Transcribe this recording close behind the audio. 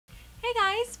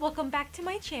Hi guys, welcome back to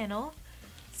my channel.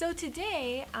 So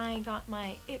today I got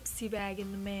my Ipsy bag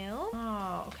in the mail.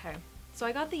 Oh, okay. So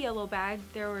I got the yellow bag.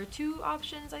 There were two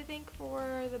options I think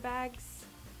for the bags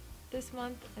this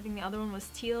month. I think the other one was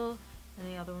teal and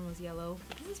the other one was yellow.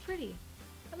 But this is pretty.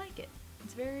 I like it.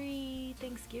 It's very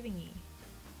Thanksgiving-y.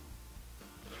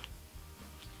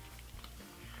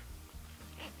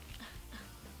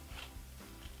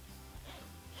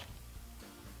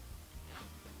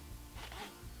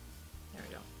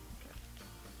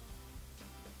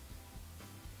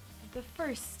 The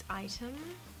first item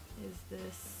is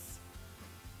this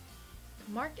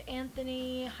Marc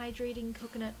Anthony Hydrating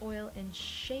Coconut Oil and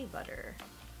Shea Butter.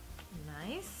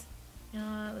 Nice.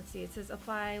 Let's see, it says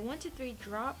apply 1 to 3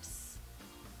 drops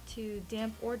to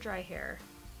damp or dry hair.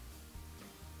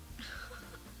 Is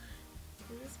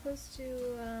this supposed to,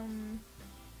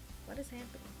 what is happening?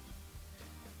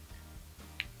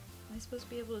 Am I supposed to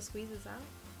be able to squeeze this out?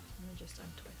 Let me just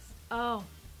untwist. Oh!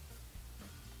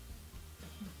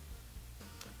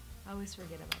 I always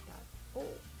forget about that. Oh,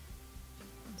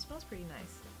 it smells pretty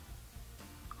nice.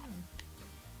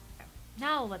 Okay.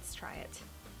 Now let's try it.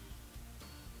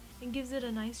 It gives it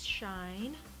a nice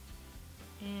shine,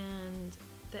 and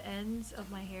the ends of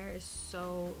my hair is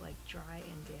so like dry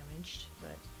and damaged,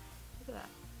 but look at that.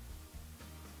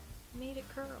 Made it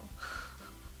curl.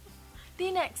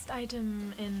 The next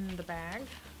item in the bag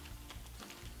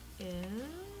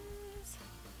is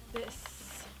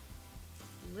this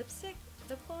lipstick.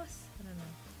 Lip gloss? I don't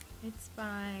know. It's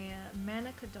by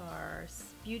Pagoda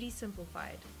Beauty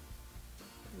Simplified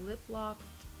Lip Locked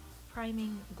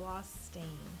Priming Gloss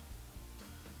Stain,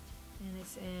 and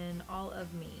it's in All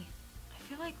of Me. I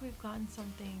feel like we've gotten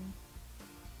something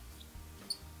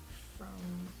from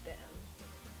them.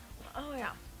 Oh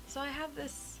yeah, so I have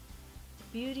this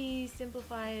Beauty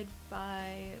Simplified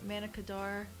by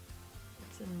Pagoda.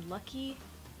 It's in Lucky,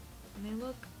 and they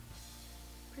look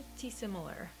pretty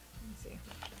similar. Let's see.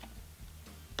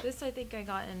 This I think I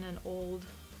got in an old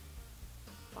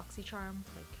BoxyCharm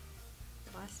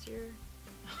like last year.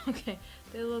 Okay,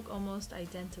 they look almost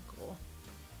identical.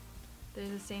 They're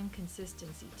the same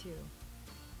consistency too.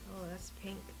 Oh, that's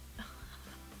pink. I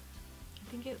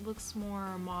think it looks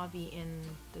more mauve-y in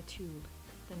the tube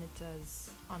than it does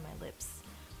on my lips.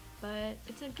 But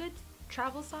it's a good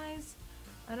travel size.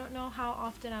 I don't know how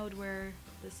often I would wear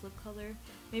this lip color.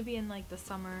 Maybe in like the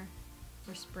summer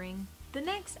or spring. The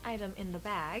next item in the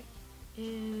bag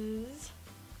is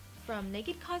from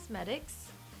Naked Cosmetics,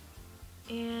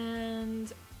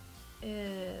 and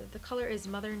the color is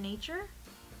Mother Nature.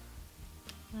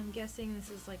 I'm guessing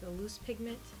this is like a loose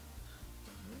pigment.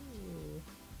 Ooh,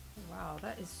 wow,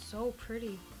 that is so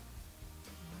pretty.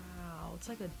 Wow, it's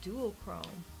like a dual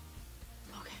chrome.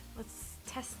 Okay, let's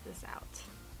test this out.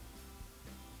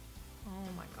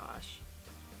 Oh my gosh.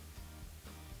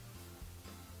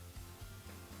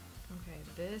 Okay,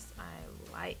 this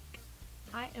I like.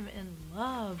 I am in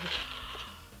love.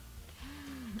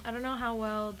 I don't know how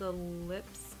well the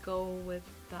lips go with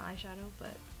the eyeshadow,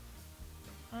 but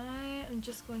I am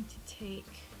just going to take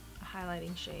a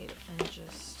highlighting shade and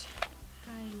just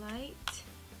highlight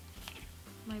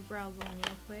my brow bone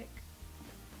real quick.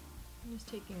 I'm just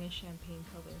taking a champagne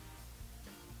color.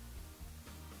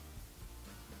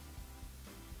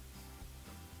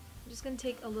 I'm just going to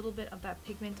take a little bit of that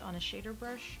pigment on a shader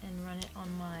brush and run it on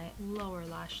my lower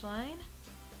lash line.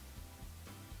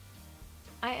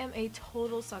 I am a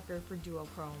total sucker for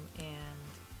duochrome, and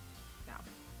yeah,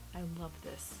 I love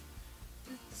this.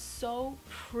 It's so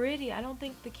pretty. I don't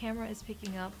think the camera is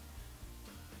picking up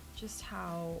just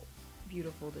how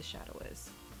beautiful the shadow is.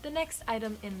 The next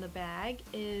item in the bag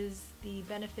is the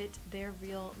Benefit They're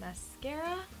Real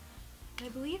mascara. I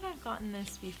believe I've gotten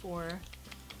this before,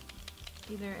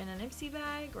 either in an Ipsy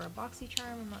bag or a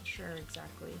BoxyCharm, I'm not sure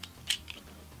exactly.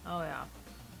 Oh yeah,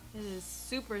 it is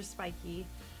super spiky.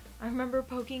 I remember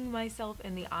poking myself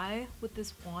in the eye with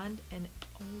this wand, and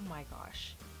oh my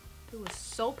gosh, it was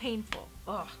so painful.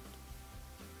 Ugh.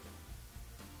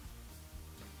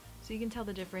 So you can tell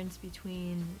the difference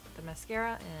between the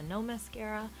mascara and no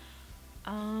mascara.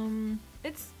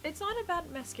 It's not a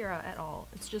bad mascara at all.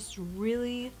 It's just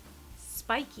really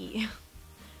spiky.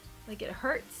 Like, it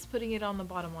hurts putting it on the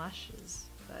bottom lashes,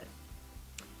 but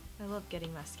I love getting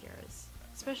mascaras,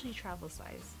 especially travel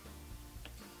size.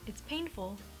 It's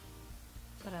painful,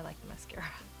 but I like the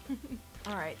mascara.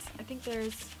 Alright, I think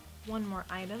there's one more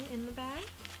item in the bag.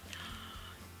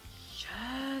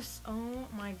 Yes! Oh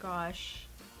my gosh.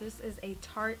 This is a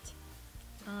Tarte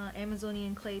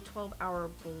Amazonian Clay 12-Hour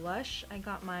Blush. I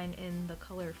got mine in the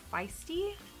color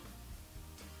Feisty.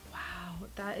 Wow,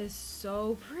 that is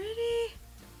so pretty!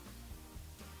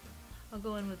 I'll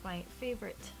go in with my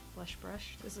favorite blush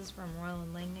brush. This is from Royal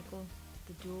 & Langnickel,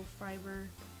 the dual fiber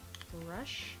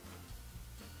brush.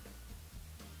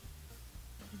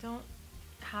 I don't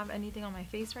have anything on my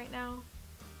face right now,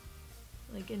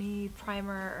 like any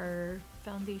primer or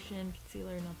foundation,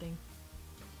 concealer, nothing.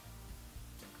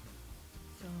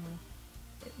 So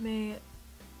it may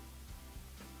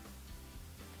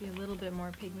be a little bit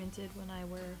more pigmented when I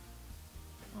wear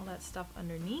all that stuff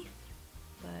underneath,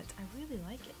 but I really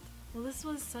like it. Well, this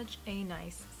was such a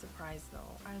nice surprise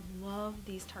though. I love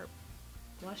these Tarte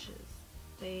blushes.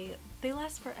 They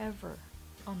last forever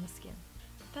on the skin.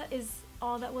 That is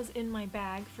all that was in my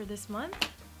bag for this month.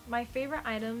 My favorite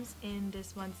items in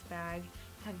this month's bag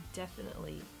have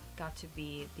definitely got to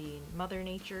be the Mother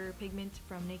Nature pigment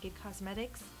from Naked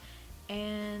Cosmetics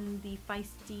and the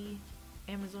Feisty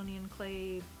Amazonian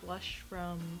Clay blush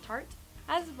from Tarte.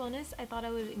 As a bonus, I thought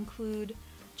I would include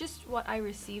just what I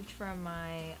received from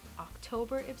my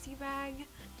October Ipsy bag.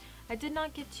 I did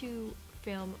not get to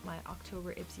film my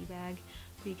October Ipsy bag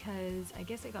because I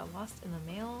guess it got lost in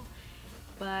the mail,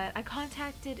 but I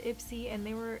contacted Ipsy and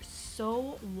they were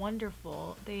so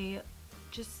wonderful. They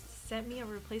just sent me a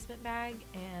replacement bag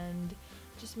and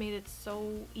just made it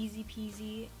so easy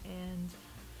peasy, and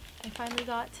I finally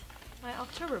got my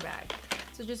October bag.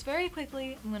 So just very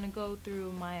quickly, I'm gonna go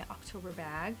through my October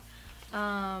bag.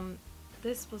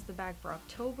 This was the bag for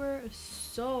October. It was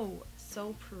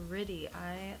so pretty.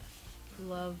 I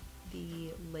love the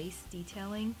lace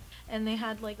detailing, and they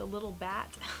had like a little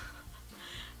bat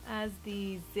as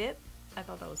the zip. I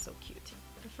thought that was so cute.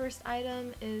 The first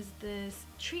item is this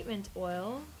treatment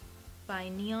oil by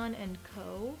Neon &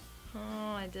 Co.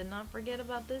 Oh, I did not forget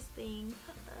about this thing.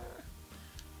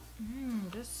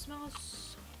 This smells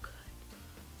so good.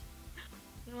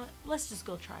 You know what? Let's just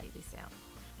go try this out.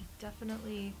 It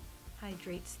definitely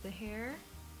hydrates the hair.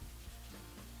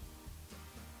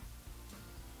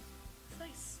 It's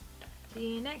nice.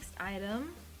 The next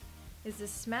item is the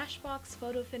Smashbox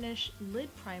Photo Finish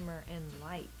Lid Primer in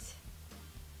Light.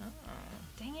 Oh,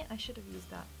 dang it, I should have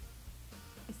used that.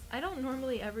 I don't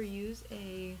normally ever use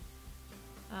a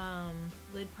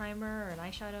lid primer or an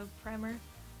eyeshadow primer,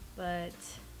 but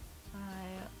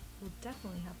I will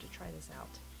definitely have to try this out.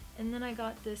 And then I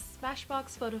got this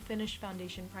Smashbox Photo Finish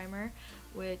Foundation Primer,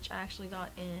 which I actually got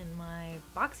in my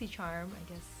BoxyCharm,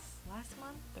 I guess last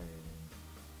month or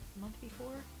the month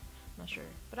before? I'm not sure.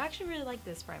 But I actually really like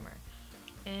this primer.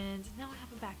 And now I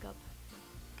have a backup.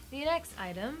 The next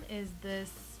item is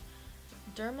this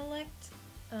Dermalect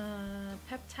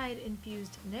peptide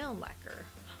infused nail lacquer.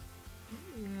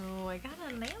 Ooh, I got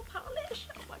a nail polish.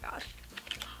 Oh my gosh.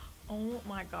 Oh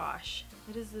my gosh.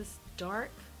 It is this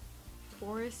dark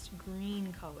forest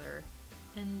green color,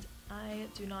 and I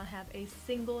do not have a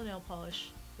single nail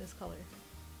polish this color.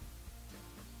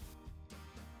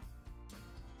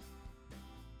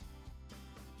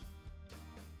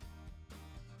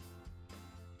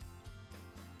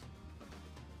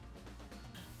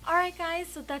 Alright guys,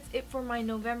 so that's it for my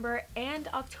November and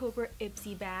October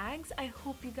Ipsy bags. I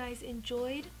hope you guys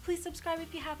enjoyed. Please subscribe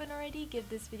if you haven't already, give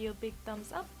this video a big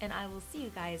thumbs up, and I will see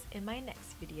you guys in my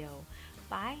next video.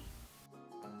 Bye!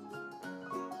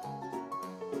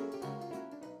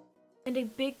 And a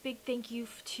big thank you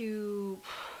to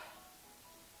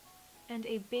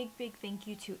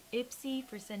Ipsy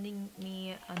for sending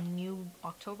me a new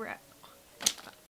October